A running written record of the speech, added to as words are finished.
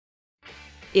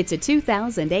It's a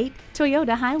 2008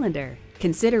 Toyota Highlander.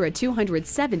 Consider a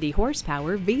 270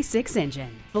 horsepower V6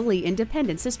 engine, fully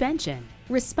independent suspension,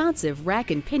 responsive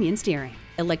rack and pinion steering,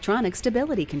 electronic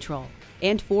stability control,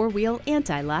 and four-wheel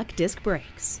anti-lock disc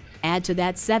brakes. Add to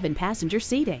that 7-passenger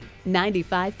seating,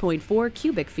 95.4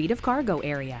 cubic feet of cargo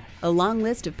area, a long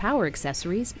list of power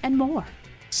accessories, and more.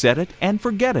 Set it and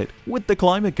forget it with the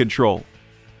climate control.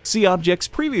 See objects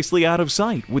previously out of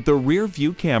sight with the rear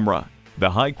view camera.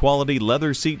 The high-quality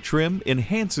leather seat trim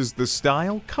enhances the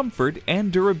style, comfort,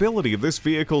 and durability of this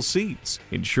vehicle's seats,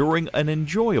 ensuring an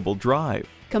enjoyable drive.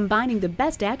 Combining the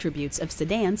best attributes of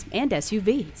sedans and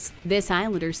SUVs, this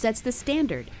Highlander sets the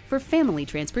standard for family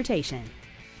transportation.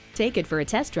 Take it for a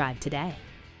test drive today.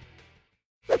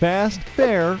 Fast,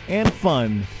 fair, and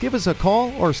fun. Give us a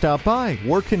call or stop by.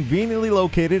 We're conveniently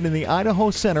located in the Idaho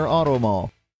Center Auto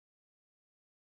Mall.